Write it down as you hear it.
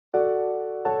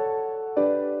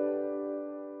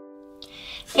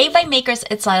Hey Vibemakers,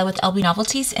 it's Lila with LB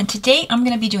Novelties, and today I'm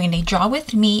going to be doing a draw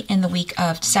with me in the week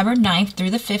of December 9th through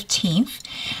the 15th.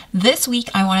 This week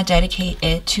I want to dedicate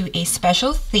it to a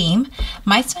special theme.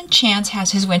 My son Chance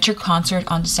has his winter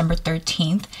concert on December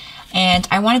 13th, and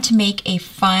I wanted to make a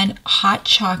fun hot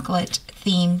chocolate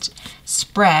themed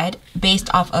spread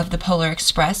based off of the Polar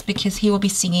Express because he will be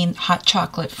singing Hot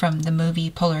Chocolate from the movie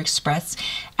Polar Express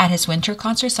at his winter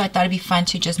concert. So I thought it'd be fun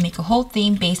to just make a whole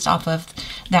theme based off of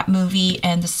that movie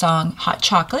and the song Hot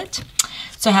Chocolate.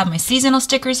 So I have my seasonal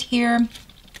stickers here.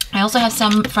 I also have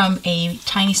some from a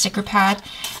tiny sticker pad.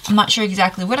 I'm not sure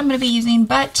exactly what I'm going to be using,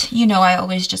 but you know, I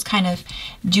always just kind of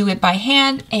do it by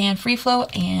hand and free flow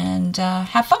and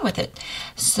have fun with it.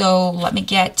 So let me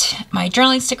get my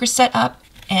journaling stickers set up,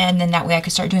 and then that way I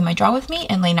can start doing my draw with me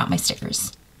and laying out my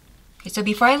stickers. Okay, so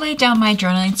before I lay down my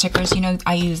journaling stickers, you know,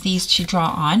 I use these to draw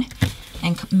on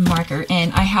and marker.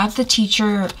 And I have the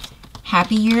Teacher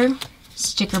Happy Year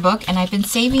sticker book, and I've been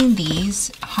saving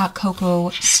these hot cocoa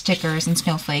stickers and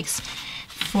snowflakes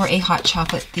for a hot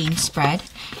chocolate themed spread.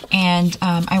 And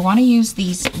I want to use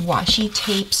these washi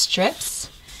tape strips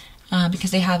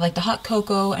because they have like the hot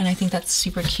cocoa, and I think that's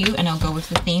super cute and I'll go with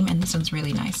the theme, and this one's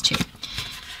really nice too.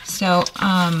 So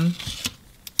I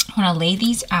want to lay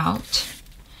these out,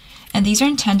 and these are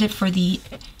intended for the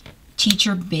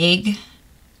Teacher Big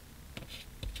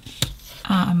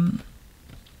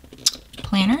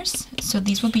planners. So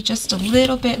these will be just a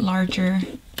little bit larger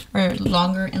or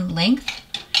longer in length.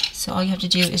 So all you have to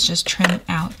do is just trim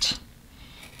out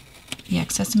the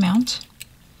excess amount.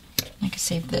 I can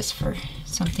save this for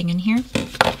something in here.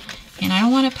 And I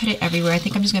don't want to put it everywhere. I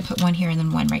think I'm just going to put one here and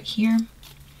then one right here.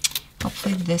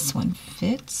 Hopefully this one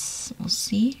fits. We'll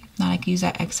see. If not, I can use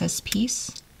that excess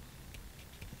piece.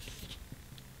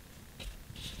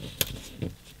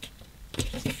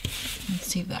 Let's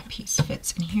see if that piece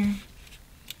fits in here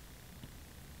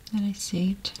that I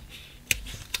saved.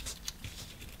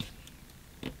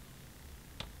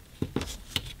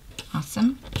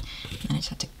 Awesome. And I just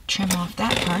have to trim off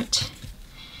that part,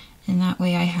 and that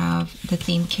way I have the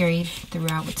theme carried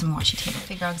throughout with some washi tape.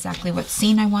 Figure out exactly what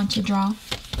scene I want to draw.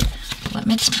 Let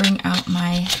me just bring out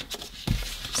my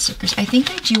stickers. I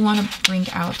think I do want to bring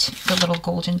out the little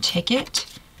golden ticket.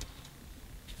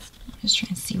 I'm just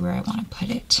trying to see where I want to put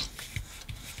it.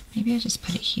 Maybe I just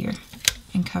put it here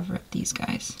and cover up these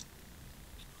guys.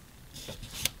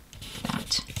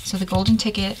 That. So the golden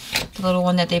ticket, the little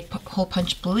one that they hole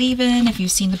punch believe in. If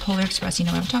you've seen the Polar Express, you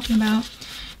know what I'm talking about.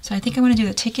 So I think I'm going to do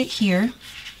the ticket here.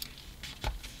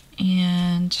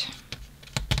 And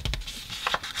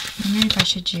I'm wondering if I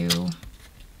should do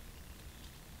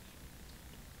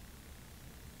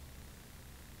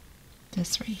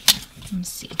this right here. Let me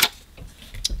see.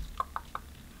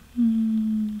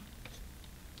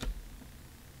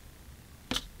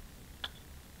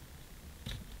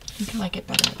 I think I like it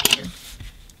better up here.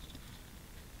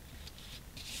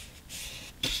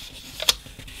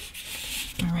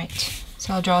 Alright,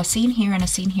 so I'll draw a scene here and a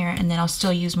scene here, and then I'll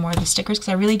still use more of the stickers because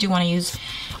I really do want to use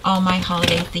all my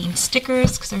holiday themed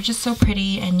stickers because they're just so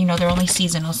pretty, and you know, they're only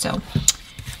seasonal, so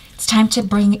it's time to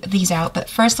bring these out. But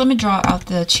first let me draw out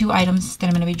the two items that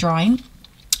I'm going to be drawing,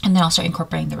 and then I'll start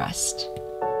incorporating the rest.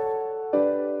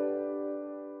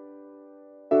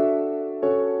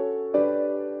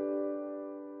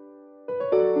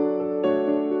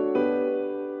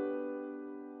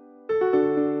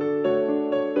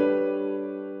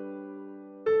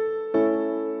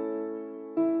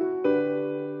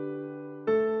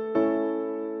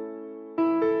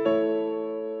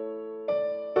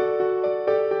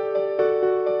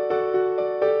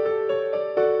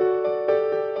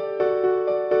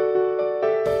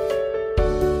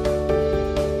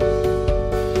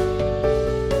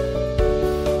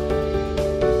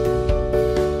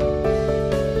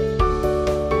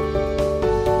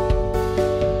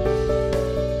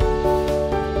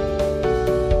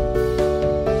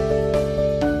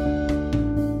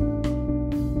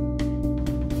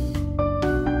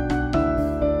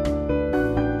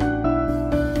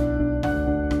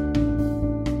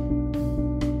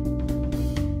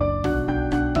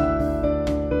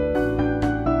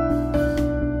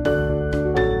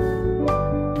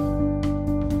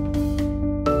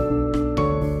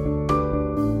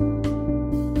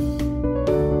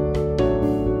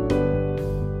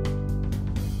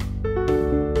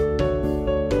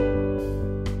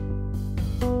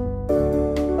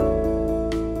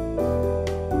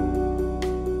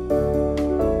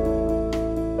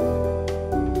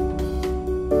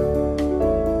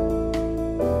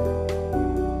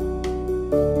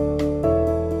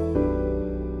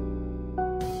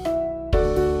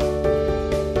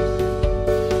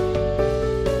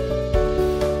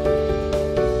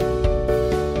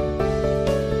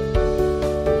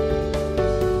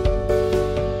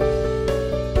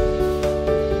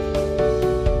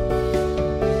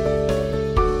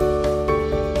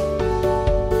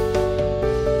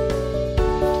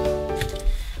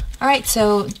 All right,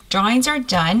 so drawings are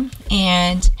done,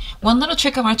 and one little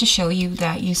trick I wanted to show you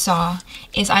that you saw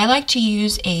is I like to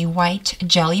use a white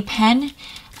jelly pen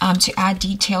to add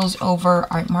details over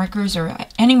art markers or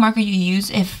any marker you use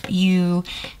if you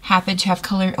happen to have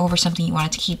colored over something you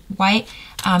wanted to keep white.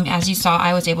 As you saw,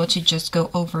 I was able to just go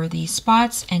over these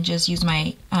spots and just use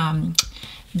my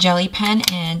jelly pen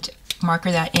and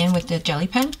marker that in with the jelly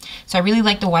pen. So I really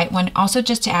like the white one. Also,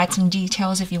 just to add some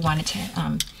details if you wanted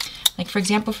to, like for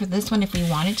example, for this one, if we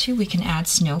wanted to, we can add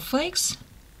snowflakes.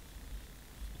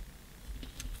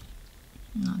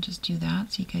 And I'll just do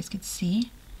that so you guys could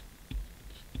see.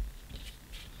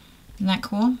 Isn't that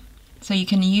cool? So you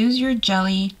can use your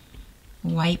jelly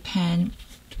white pen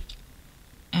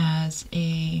as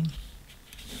a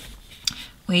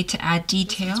way to add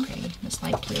detail. This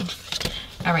light blue.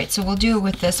 All right, so we'll do it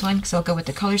with this one because I'll go with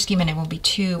the color scheme and it won't be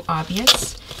too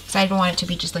obvious because I don't want it to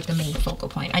be just like the main focal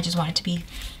point. I just want it to be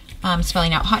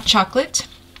spelling out hot chocolate,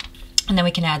 and then we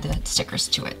can add the stickers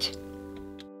to it.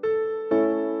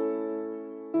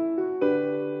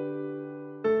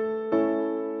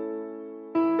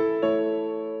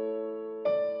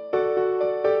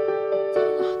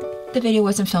 The video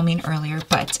wasn't filming earlier,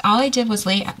 but all I did was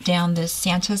lay down this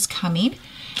Santa's Coming,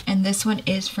 and this one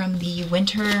is from the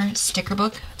winter sticker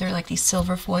book. They're like these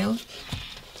silver foil.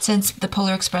 Since the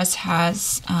Polar Express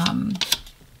has,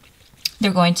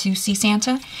 they're going to see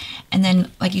Santa, and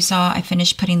then like you saw, I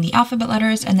finished putting the alphabet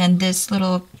letters, and then this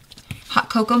little hot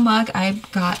cocoa mug I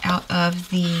got out of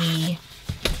the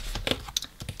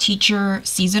Teacher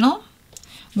Seasonal.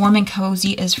 Warm and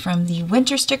Cozy is from the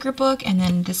winter sticker book, and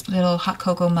then this little hot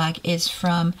cocoa mug is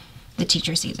from the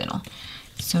Teacher Seasonal.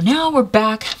 So now we're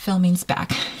back, filming's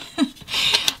back.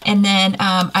 And then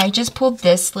I just pulled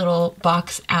this little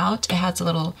box out. It has a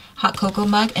little hot cocoa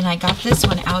mug, and I got this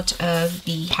one out of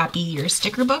the Happy Year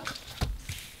sticker book.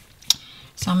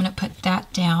 So I'm gonna put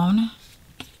that down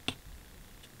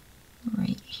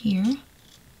right here.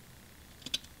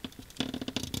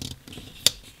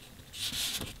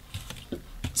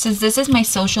 Since this is my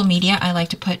social media, I like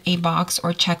to put a box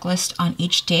or checklist on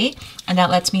each day, and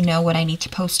that lets me know what I need to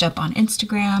post up on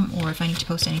Instagram or if I need to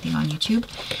post anything on YouTube.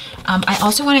 I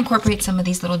also want to incorporate some of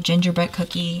these little gingerbread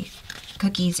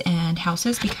cookies and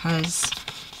houses because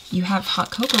you have hot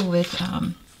cocoa with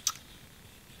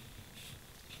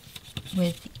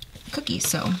cookies,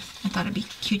 so I thought it'd be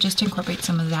cute just to incorporate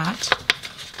some of that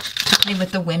to play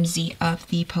with the whimsy of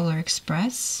the Polar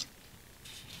Express.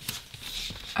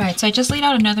 All right, so I just laid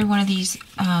out another one of these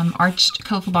arched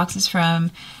colorful boxes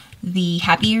from the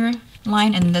Happier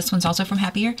line, and this one's also from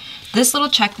Happier. This little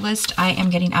checklist I am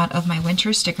getting out of my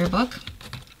winter sticker book,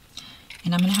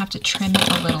 and I'm gonna have to trim it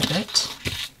a little bit.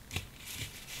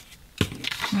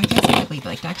 I guess I could leave it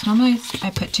like that, because normally I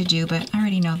put to do, but I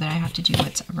already know that I have to do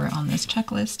what's over on this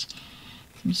checklist. So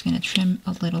I'm just gonna trim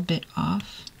a little bit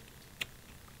off.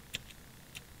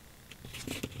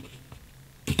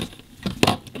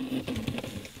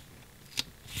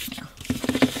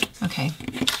 Okay,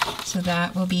 so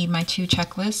that will be my 2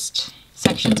 checklist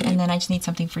sections, and then I just need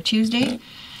something for Tuesday.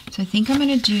 So I think I'm going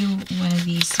to do one of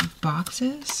these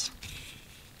boxes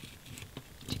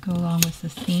to go along with the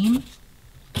theme.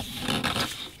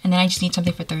 And then I just need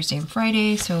something for Thursday and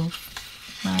Friday. So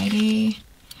Friday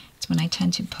is when I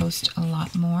tend to post a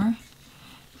lot more.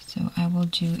 So I will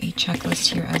do a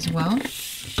checklist here as well.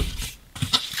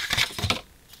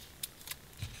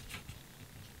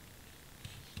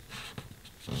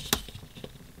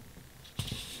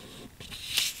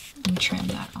 Trim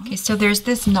that off. Okay, so there's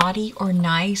this naughty or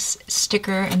nice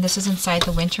sticker, and this is inside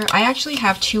the winter. I actually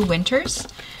have 2 winters.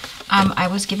 I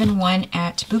was given one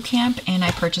at boot camp, and I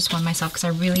purchased one myself because I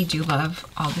really do love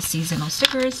all the seasonal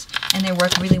stickers, and they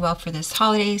work really well for this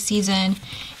holiday season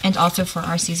and also for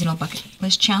our seasonal bucket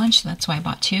list challenge. So that's why I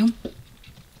bought 2.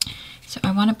 So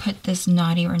I want to put this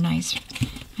naughty or nice.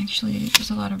 Actually,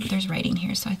 there's writing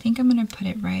here, so I think I'm going to put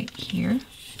it right here.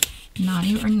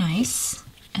 Naughty or nice.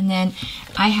 And then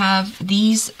I have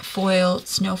these foil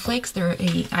snowflakes. They're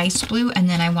a ice blue, and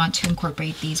then I want to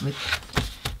incorporate these with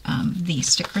these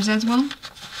stickers as well,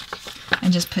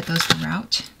 and just put those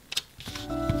throughout.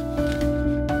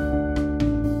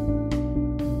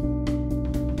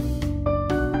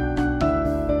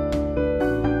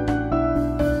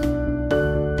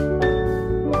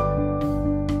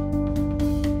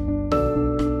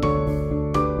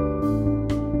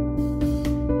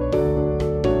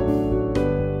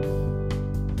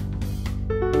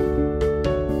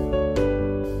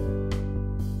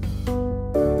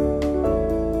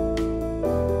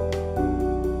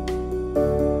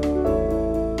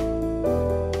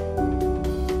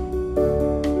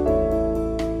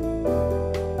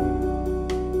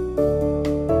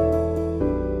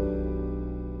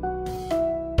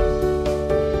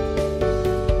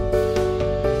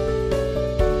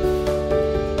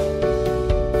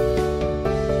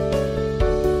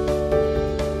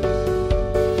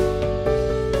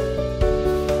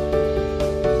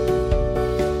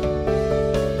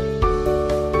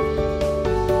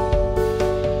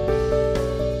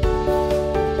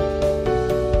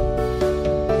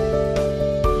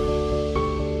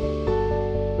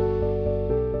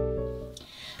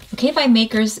 Okay,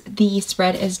 Vibemakers, the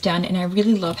spread is done and I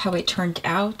really love how it turned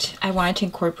out. I wanted to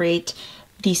incorporate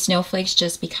the snowflakes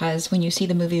just because when you see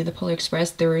the movie The Polar Express,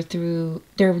 they're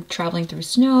traveling through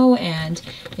snow and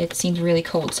it seems really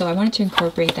cold. So I wanted to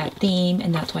incorporate that theme,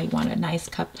 and that's why you want a nice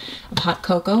cup of hot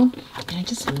cocoa. And I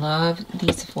just love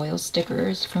these foil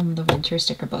stickers from the winter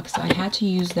sticker book, so I had to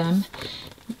use them.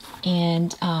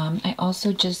 And I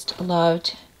also just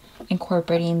loved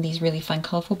incorporating these really fun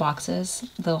colorful boxes,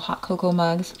 little hot cocoa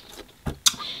mugs.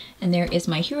 And there is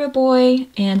my hero boy,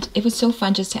 and it was so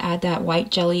fun just to add that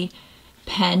white jelly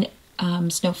pen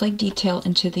snowflake detail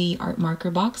into the art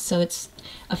marker box. So it's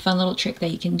a fun little trick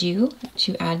that you can do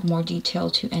to add more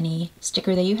detail to any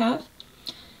sticker that you have.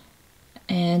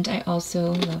 And I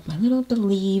also love my little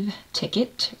Believe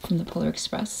ticket from the Polar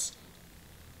Express.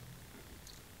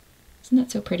 Isn't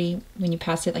that so pretty when you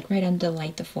pass it like right under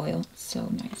light the foil? So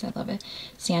nice, I love it.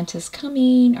 Santa's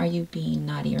coming, are you being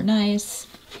naughty or nice?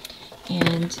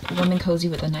 And Woman Cozy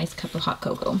with a nice cup of hot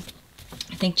cocoa.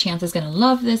 I think Chance is going to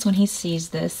love this when he sees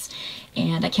this,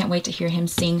 and I can't wait to hear him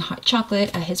sing Hot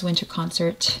Chocolate at his winter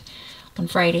concert on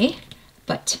Friday.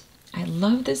 But I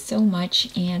love this so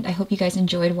much, and I hope you guys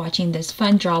enjoyed watching this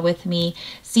fun draw with me,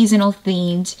 seasonal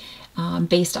themed,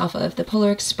 based off of the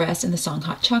Polar Express and the song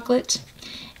Hot Chocolate.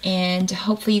 And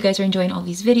hopefully you guys are enjoying all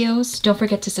these videos. Don't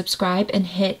forget to subscribe and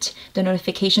hit the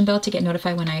notification bell to get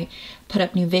notified when I put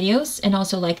up new videos. And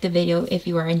also like the video if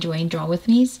you are enjoying Draw With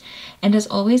Me's. And as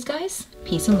always, guys,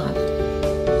 peace and love.